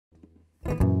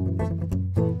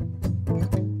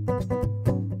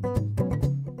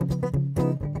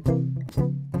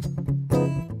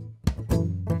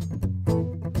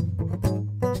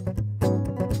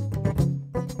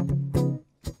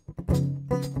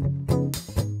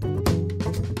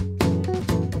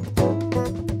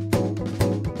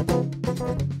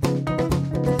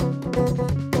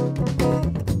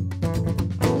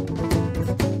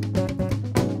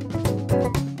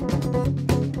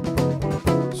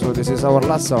So this is our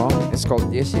last song. It's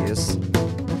called Yes She Is.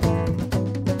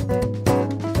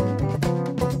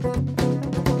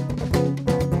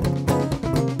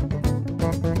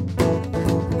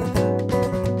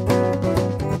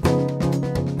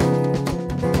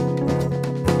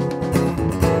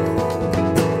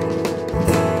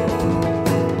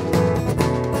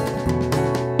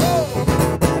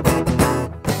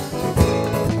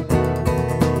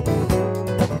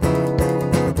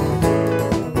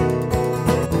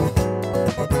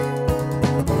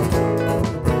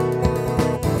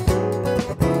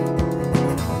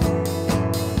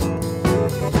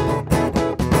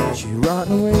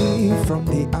 Run away from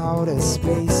the outer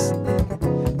space,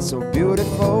 so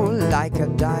beautiful like a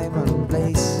diamond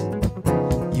blaze.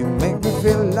 You make me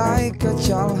feel like a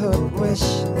childhood wish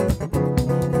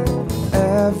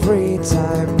every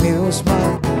time you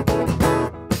smile.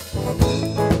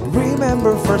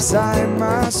 Remember first time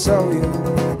I saw you,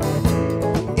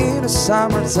 in the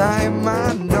summertime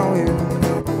I know you.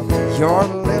 Your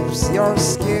lips, your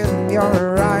skin,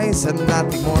 your eyes and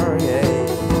nothing more, yeah.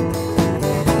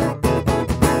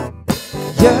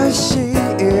 Yes, she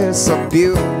is a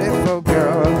beautiful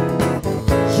girl.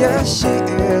 Yes, she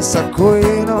is a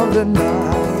queen of the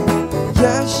night.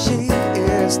 Yes, she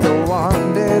is the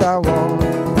one that I want.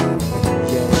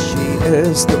 Yes, she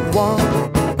is the one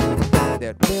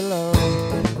that we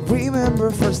love. Remember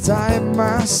first time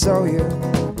I saw you,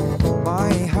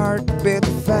 my heart beat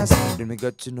fast. Then we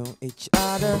got to know each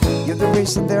other. You're the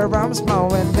reason that I'm smile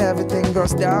when everything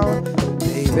goes down,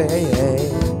 baby.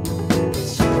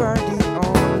 You are the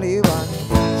only one.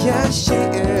 Yes, she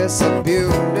is a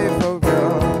beautiful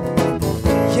girl.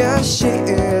 Yes, she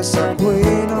is a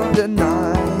queen of the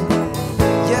night.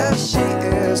 Yes, she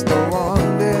is the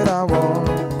one that I want.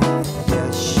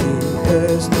 Yes, she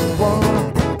is the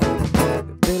one that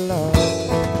we love.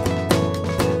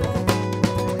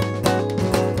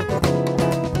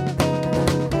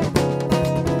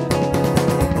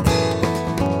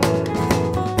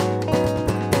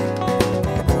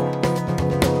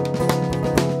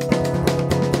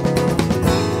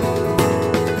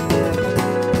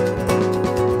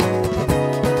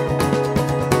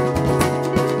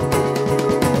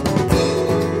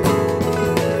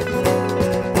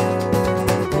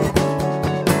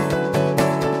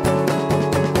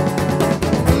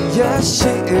 Yes, she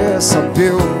is a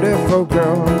beautiful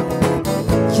girl.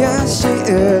 Yes, she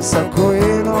is a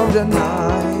queen of the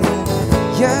night.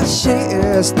 Yes, she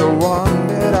is the one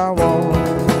that I want.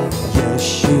 Yes,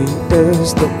 she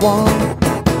is the one